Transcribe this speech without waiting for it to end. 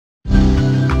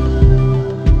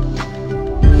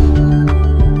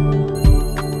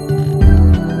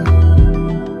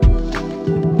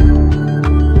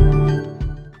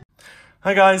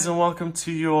Hi guys, and welcome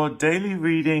to your daily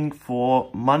reading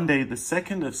for Monday the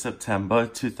 2nd of September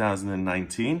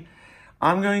 2019.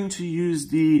 I'm going to use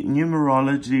the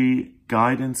Numerology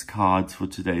guidance cards for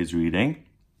today's reading.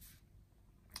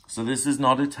 So this is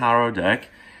not a tarot deck,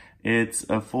 it's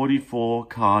a 44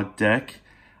 card deck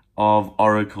of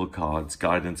oracle cards,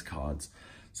 guidance cards.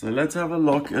 So let's have a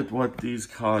look at what these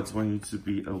cards want you to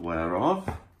be aware of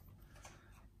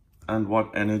and what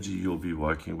energy you'll be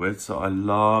working with. So I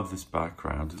love this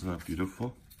background, isn't that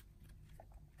beautiful?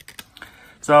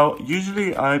 So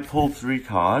usually I pull 3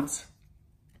 cards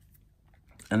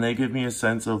and they give me a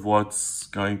sense of what's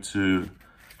going to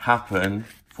happen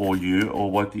for you or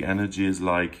what the energy is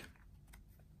like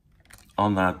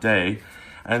on that day.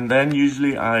 And then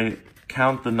usually I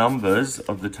count the numbers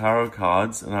of the tarot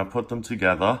cards and I put them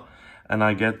together and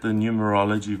I get the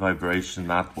numerology vibration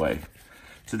that way.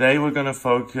 Today we're going to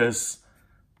focus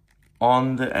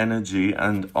on the energy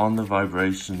and on the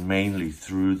vibration mainly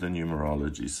through the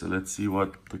numerology. So let's see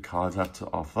what the cards have to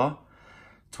offer.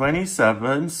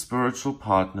 27, spiritual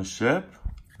partnership.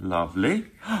 Lovely.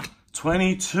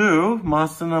 22,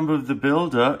 master number of the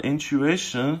builder,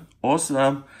 intuition.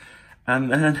 Awesome.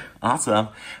 And then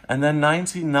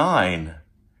 99,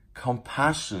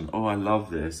 compassion. Oh, I love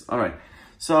this. All right.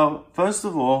 So first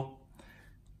of all,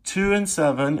 2 and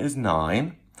 7 is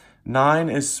 9. 9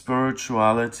 is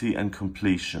spirituality and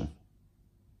completion.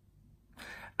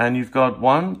 And you've got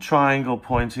one triangle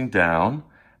pointing down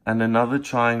and another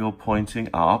triangle pointing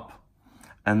up,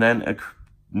 and then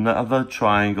another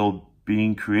triangle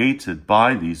being created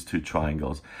by these 2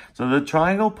 triangles. So the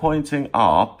triangle pointing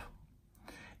up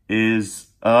is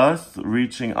earth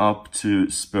reaching up to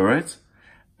spirit,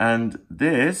 and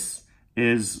this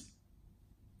is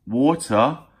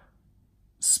water,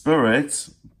 spirit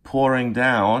pouring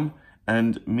down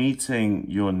and meeting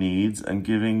your needs and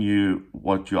giving you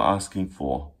what you're asking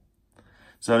for.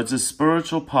 So it's a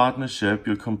spiritual partnership.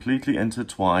 You're completely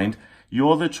intertwined.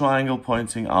 You're the triangle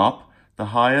pointing up. The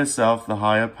higher self, the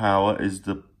higher power is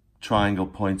the triangle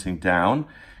pointing down.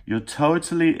 You're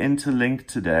totally interlinked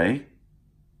today,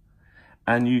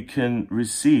 and you can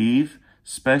receive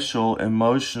special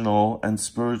emotional and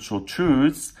spiritual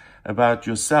truths about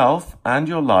yourself and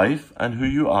your life and who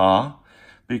you are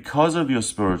because of your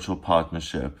spiritual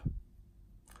partnership.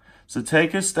 So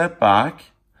take a step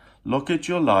back, look at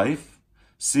your life,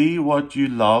 see what you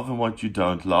love and what you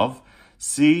don't love,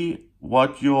 see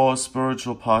what your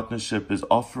spiritual partnership is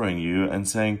offering you and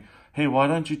saying, hey, why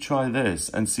don't you try this,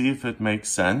 and see if it makes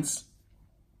sense.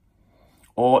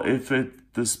 Or if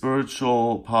the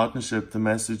spiritual partnership, the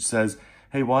message says,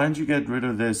 hey, why don't you get rid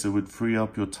of this? It would free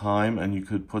up your time and you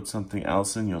could put something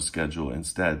else in your schedule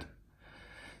instead.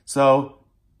 So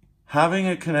having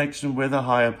a connection with a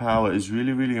higher power is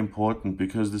really, really important,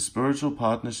 because the spiritual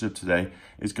partnership today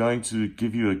is going to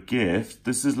give you a gift.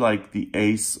 This is like the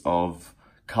Ace of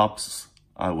Cups,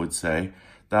 I would say,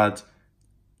 that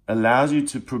allows you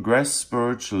to progress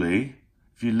spiritually.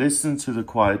 If you listen to the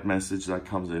quiet message that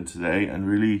comes in today and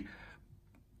really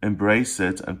embrace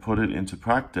it and put it into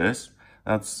practice,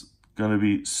 that's going to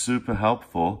be super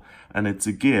helpful, and it's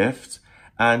a gift,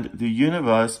 and the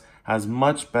universe has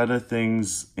much better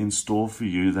things in store for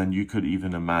you than you could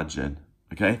even imagine.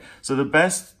 Okay, so the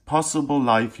best possible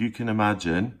life you can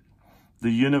imagine, the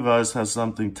universe has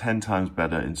something 10 times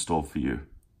better in store for you.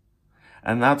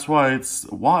 And that's why it's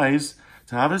wise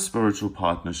to have a spiritual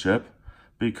partnership,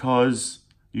 because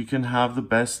you can have the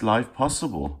best life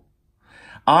possible.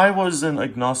 I was an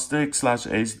agnostic /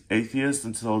 atheist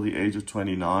until the age of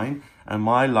 29, and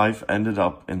my life ended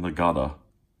up in the gutter.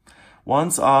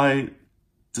 Once I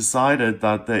decided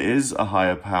that there is a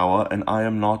higher power and I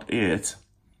am not it,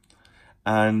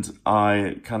 and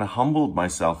I kind of humbled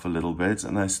myself a little bit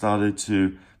and I started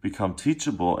to become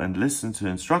teachable and listen to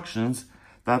instructions,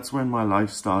 that's when my life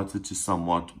started to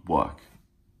somewhat work.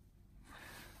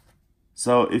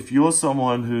 So if you're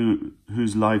someone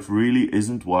whose life really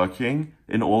isn't working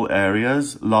in all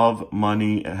areas, love,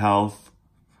 money, health,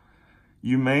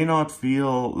 you may not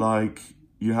feel like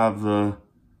you have the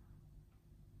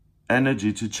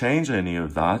energy to change any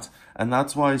of that. And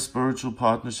that's why spiritual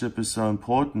partnership is so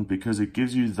important, because it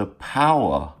gives you the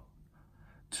power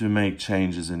to make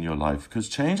changes in your life. Because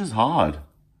change is hard.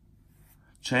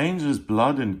 Change is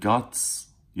blood and guts.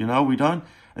 You know, we don't,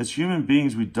 as human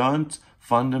beings, we don't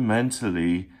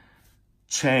fundamentally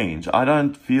change. I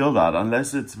don't feel that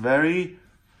unless it's very,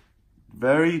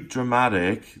 very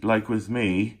dramatic, like with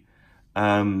me,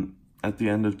 at the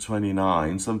end of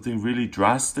 29, something really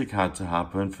drastic had to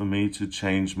happen for me to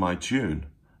change my tune.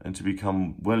 and to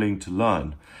become willing to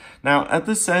learn. Now, at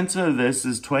the center of this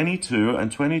is 22,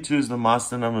 and 22 is the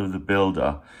master number of the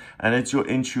builder, and it's your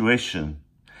intuition.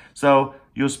 So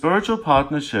your spiritual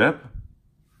partnership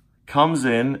comes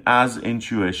in as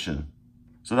intuition.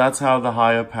 So that's how the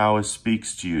higher power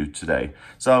speaks to you today.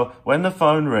 So when the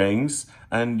phone rings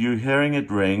and you're hearing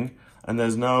it ring and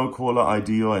there's no caller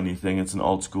ID or anything, it's an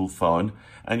old school phone,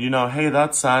 and you know, hey,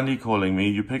 that's Sandy calling me.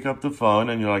 You pick up the phone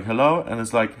and you're like, hello? And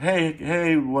it's like,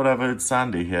 hey, whatever, it's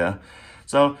Sandy here.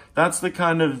 So that's the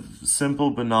kind of simple,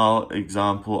 banal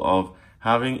example of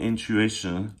having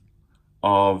intuition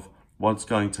of what's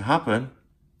going to happen.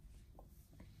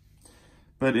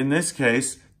 But in this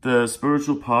case, the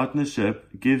spiritual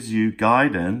partnership gives you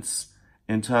guidance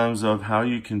in terms of how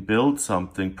you can build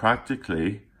something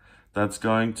practically that's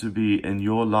going to be in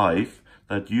your life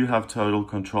that you have total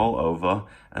control over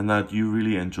and that you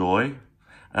really enjoy,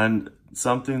 and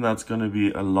something that's going to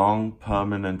be a long,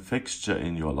 permanent fixture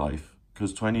in your life.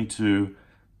 Because 22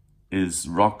 is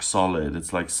rock solid.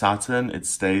 It's like Saturn. It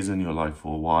stays in your life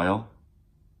for a while.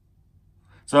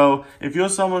 So if you're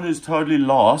someone who's totally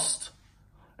lost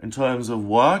in terms of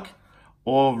work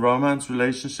or romance,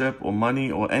 relationship or money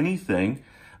or anything,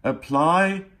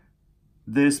 apply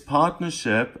this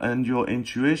partnership and your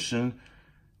intuition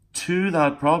to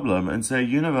that problem and say,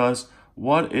 universe,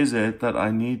 what is it that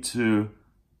I need to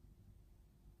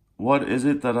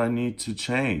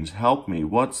change? Help me.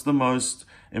 What's the most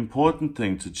important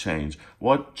thing to change?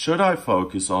 What should I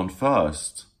focus on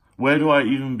first? Where do I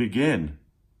even begin?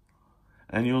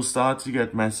 And you'll start to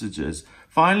get messages.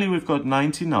 Finally, we've got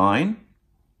 99.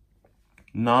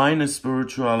 9 is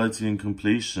spirituality and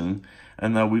completion.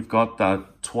 And now we've got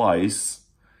that twice,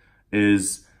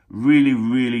 is really,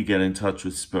 really get in touch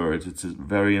with spirit. It's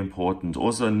very important.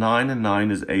 Also, 9 and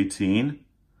 9 is 18.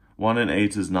 1 and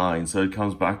 8 is 9. So it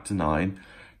comes back to 9.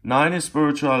 9 is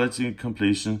spirituality and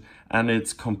completion, and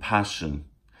it's compassion.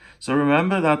 So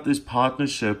remember that this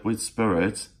partnership with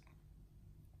spirit,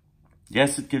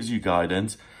 yes, it gives you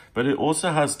guidance, but it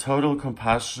also has total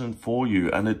compassion for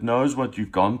you, and it knows what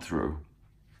you've gone through.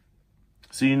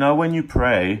 So you know when you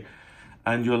pray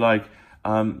and you're like,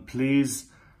 please,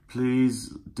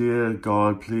 dear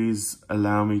God, please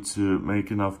allow me to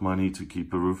make enough money to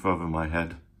keep a roof over my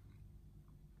head.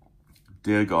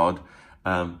 Dear God,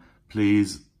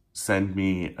 please send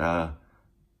me a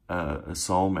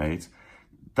soulmate.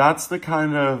 That's the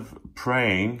kind of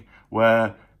praying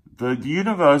where the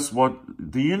universe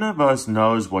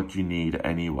knows what you need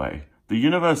anyway. The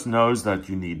universe knows that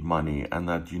you need money and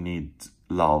that you need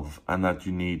love and that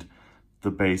you need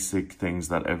the basic things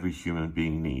that every human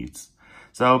being needs.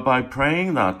 So by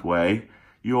praying that way,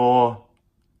 you're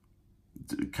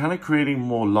kind of creating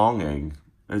more longing.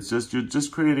 You're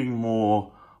just creating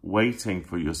more waiting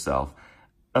for yourself.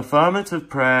 Affirmative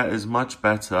prayer is much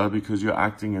better because you're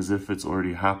acting as if it's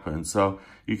already happened. So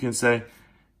you can say,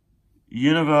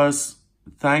 universe,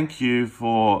 thank you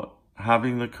for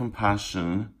having the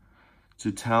compassion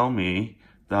to tell me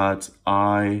that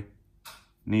I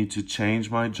need to change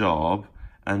my job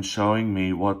and showing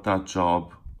me what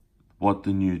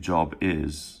the new job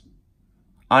is.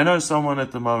 I know someone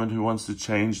at the moment who wants to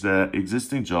change their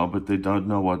existing job, but they don't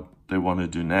know what they want to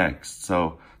do next.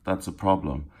 So that's a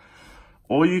problem.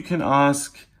 Or you can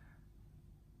ask,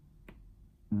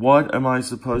 what am I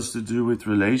supposed to do with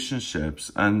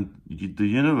relationships? And the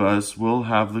universe will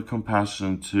have the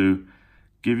compassion to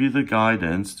give you the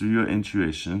guidance through your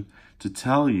intuition to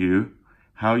tell you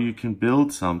how you can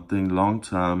build something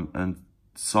long-term and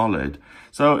solid.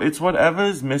 So it's whatever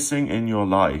is missing in your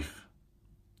life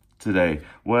today.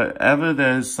 Wherever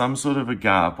there's some sort of a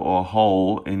gap or a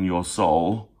hole in your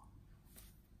soul,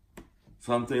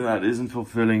 something that isn't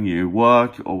fulfilling you,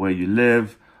 work or where you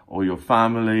live or your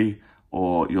family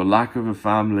or your lack of a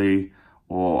family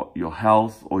or your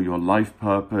health or your life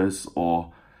purpose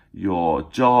or your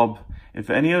job, if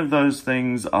any of those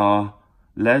things are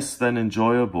less than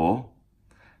enjoyable,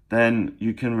 then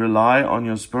you can rely on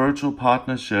your spiritual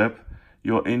partnership,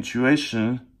 your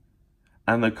intuition,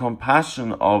 and the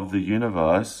compassion of the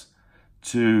universe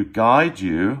to guide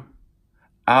you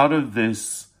out of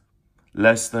this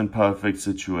less than perfect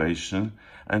situation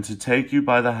and to take you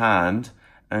by the hand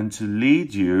and to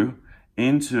lead you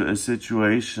into a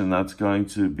situation that's going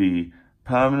to be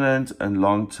permanent and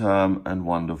long-term and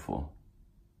wonderful.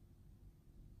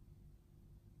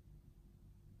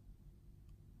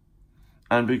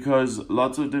 And because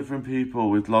lots of different people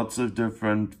with lots of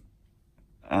different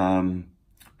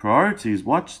priorities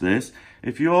watch this,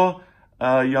 if you're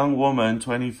a young woman,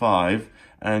 25,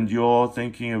 and you're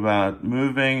thinking about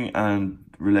moving and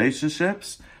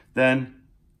relationships, then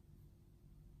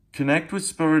connect with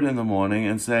spirit in the morning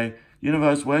and say,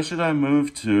 universe, where should I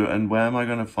move to and where am I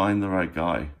going to find the right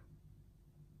guy?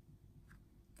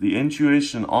 The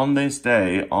intuition on this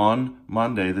day, on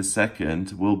Monday the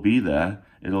 2nd, will be there.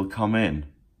 It'll come in.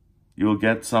 You'll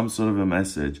get some sort of a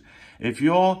message. If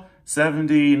you're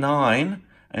 79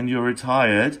 and you're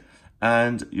retired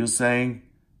and you're saying,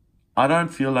 I don't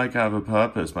feel like I have a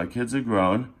purpose. My kids are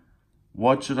grown.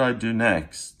 What should I do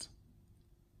next?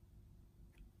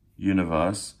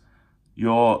 Universe,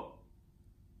 your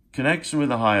connection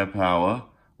with a higher power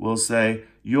will say,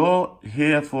 you're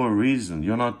here for a reason.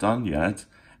 You're not done yet.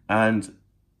 And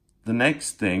the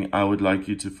next thing I would like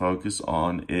you to focus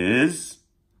on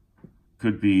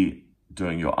could be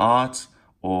doing your art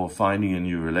or finding a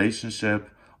new relationship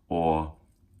or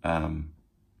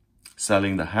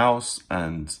selling the house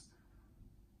and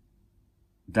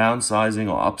downsizing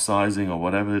or upsizing or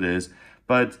whatever it is.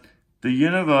 But the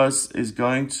universe is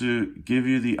going to give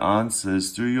you the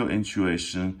answers through your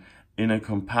intuition in a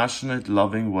compassionate,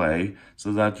 loving way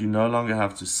so that you no longer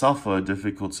have to suffer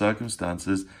difficult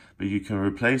circumstances, but you can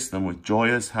replace them with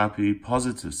joyous, happy,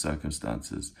 positive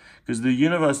circumstances. Because the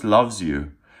universe loves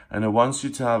you and it wants you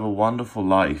to have a wonderful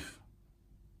life.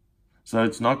 So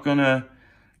it's not going to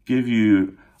give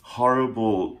you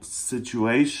horrible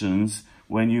situations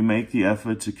when you make the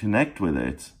effort to connect with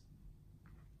it.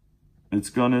 It's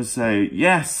going to say,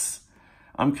 yes,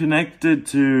 I'm connected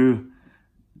to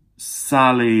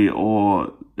Sally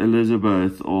or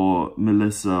Elizabeth or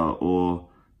Melissa or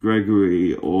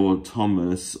Gregory or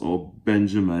Thomas or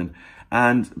Benjamin.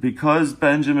 And because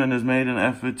Benjamin has made an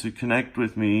effort to connect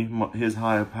with me, his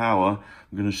higher power,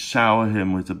 I'm going to shower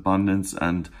him with abundance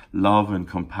and love and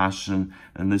compassion.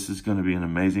 And this is going to be an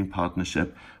amazing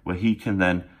partnership where he can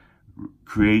then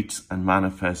create and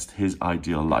manifest his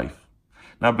ideal life.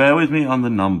 Now, bear with me on the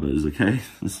numbers, okay?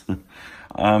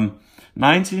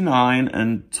 99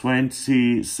 and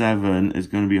 27 is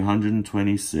going to be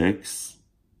 126.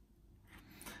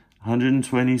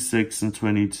 126 and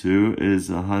 22 is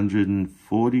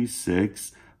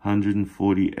 146,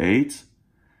 148.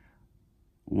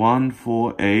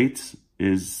 148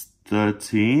 is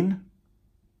 13.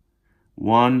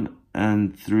 1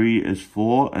 and 3 is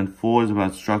 4, and 4 is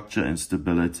about structure and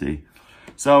stability.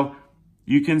 So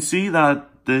you can see that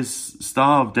this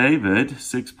Star of David,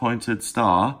 6-pointed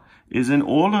star, is in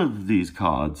all of these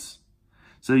cards.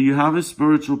 So you have a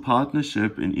spiritual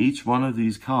partnership in each one of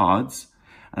these cards.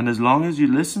 And as long as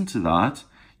you listen to that,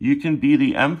 you can be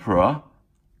the emperor,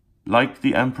 like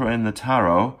the emperor in the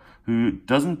tarot, who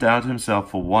doesn't doubt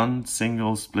himself for one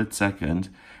single split second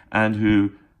and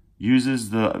who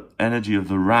uses the energy of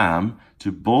the ram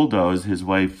to bulldoze his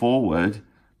way forward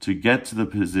to get to the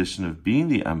position of being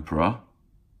the emperor.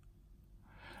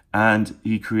 And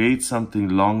he creates something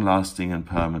long-lasting and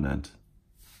permanent.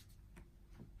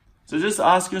 So just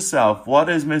ask yourself, what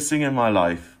is missing in my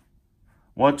life?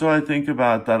 What do I think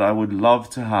about that I would love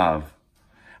to have?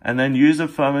 And then use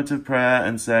affirmative prayer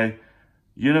and say,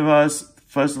 universe,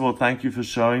 first of all, thank you for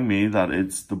showing me that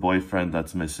it's the boyfriend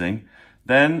that's missing.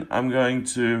 Then I'm going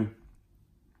to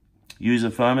use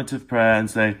affirmative prayer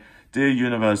and say, dear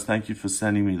universe, thank you for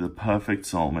sending me the perfect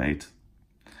soulmate.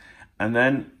 And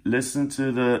then listen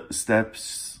to the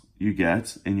steps you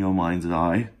get in your mind's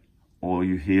eye, or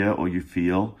you hear, or you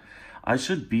feel. I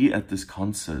should be at this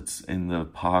concert in the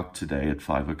park today at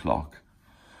 5 o'clock.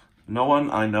 No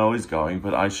one I know is going,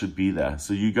 but I should be there.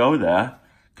 So you go there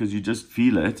because you just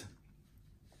feel it.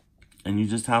 And you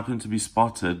just happen to be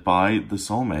spotted by the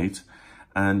soulmate.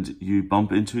 And you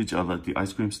bump into each other at the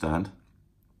ice cream stand.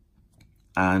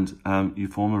 And you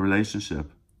form a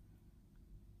relationship.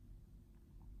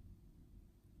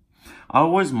 I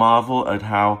always marvel at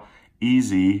how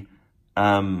easy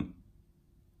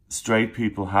straight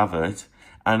people have it.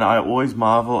 And I always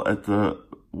marvel at the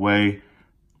way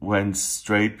when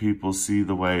straight people see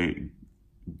the way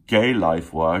gay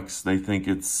life works, they think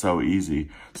it's so easy.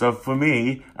 So for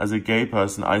me, as a gay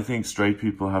person, I think straight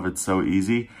people have it so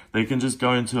easy. They can just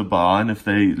go into a bar and if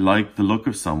they like the look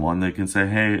of someone, they can say,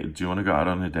 hey, do you want to go out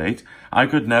on a date? I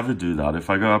could never do that. If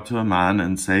I go up to a man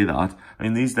and say that, I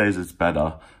mean, these days it's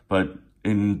better, but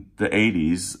in the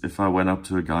 80s, if I went up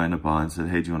to a guy in a bar and said,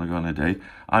 hey, do you want to go on a date?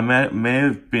 I may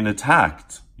have been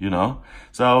attacked, you know?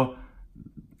 So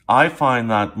I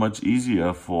find that much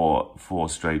easier for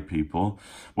straight people.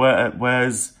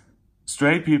 Whereas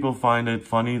straight people find it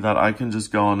funny that I can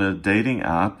just go on a dating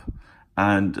app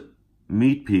and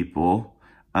meet people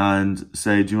and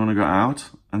say, do you want to go out?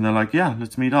 And they're like, yeah,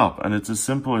 let's meet up. And it's as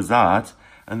simple as that.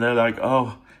 And they're like,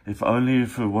 oh, if only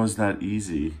if it was that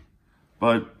easy.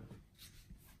 But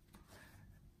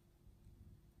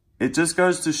it just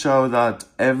goes to show that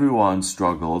everyone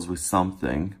struggles with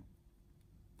something.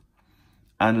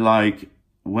 And like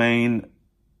Wayne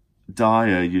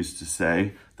Dyer used to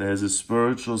say, there's a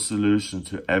spiritual solution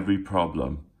to every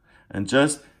problem. And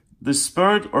just, the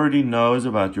spirit already knows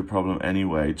about your problem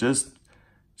anyway. Just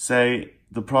say,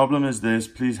 the problem is this,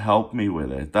 please help me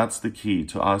with it. That's the key,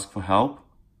 to ask for help.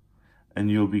 And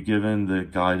you'll be given the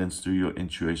guidance through your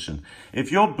intuition.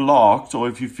 If you're blocked, or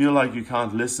if you feel like you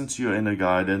can't listen to your inner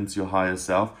guidance, your higher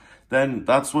self, then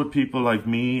that's what people like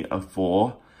me are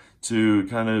for, to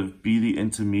kind of be the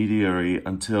intermediary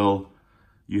until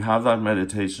you have that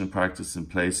meditation practice in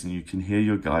place and you can hear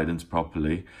your guidance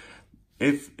properly.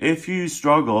 If you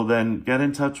struggle, then get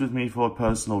in touch with me for a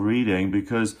personal reading,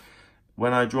 because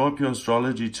when I draw up your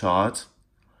astrology chart,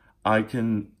 I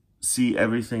can see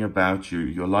everything about you,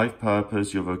 your life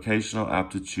purpose, your vocational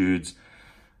aptitudes,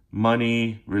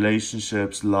 money,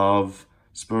 relationships, love,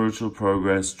 spiritual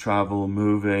progress, travel,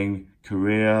 moving,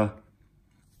 career,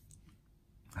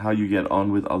 how you get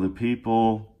on with other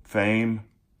people, fame,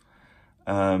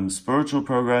 spiritual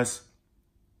progress.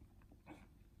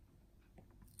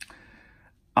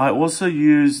 I also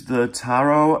use the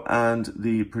tarot and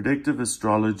the predictive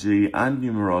astrology and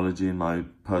numerology in my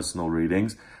personal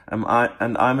readings. And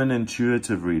I'm an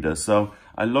intuitive reader, so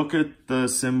I look at the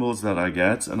symbols that I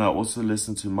get, and I also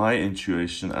listen to my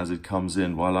intuition as it comes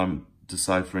in while I'm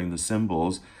deciphering the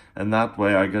symbols. And that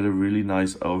way I get a really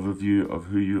nice overview of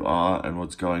who you are and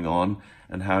what's going on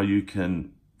and how you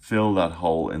can fill that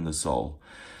hole in the soul.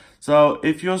 So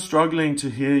if you're struggling to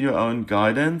hear your own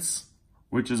guidance,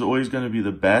 which is always going to be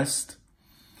the best,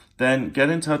 then get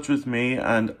in touch with me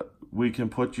and we can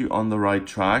put you on the right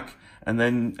track. And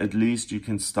then at least you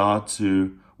can start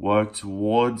to work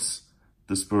towards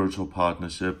the spiritual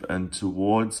partnership and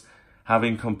towards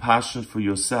having compassion for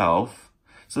yourself.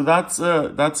 So that's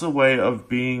a way of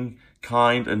being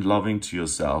kind and loving to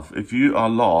yourself. If you are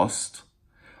lost,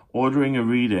 ordering a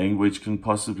reading which can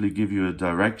possibly give you a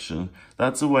direction,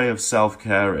 that's a way of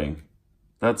self-caring.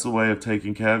 That's a way of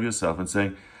taking care of yourself and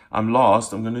saying, I'm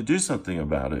lost, I'm going to do something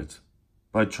about it.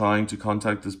 By trying to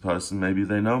contact this person, maybe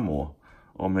they know more,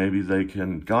 or maybe they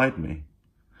can guide me.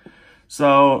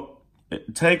 So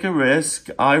take a risk.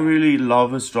 I really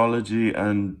love astrology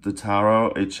and the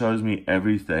tarot. It shows me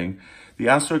everything. The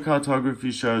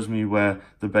astrocartography shows me where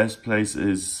the best place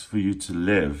is for you to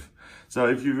live. So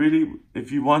if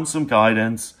you want some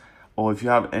guidance, or if you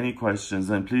have any questions,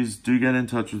 then please do get in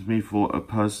touch with me for a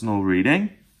personal reading.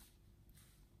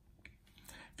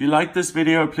 If you like this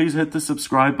video, please hit the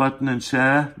subscribe button and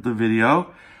share the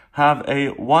video. Have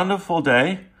a wonderful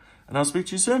day, and I'll speak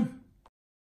to you soon.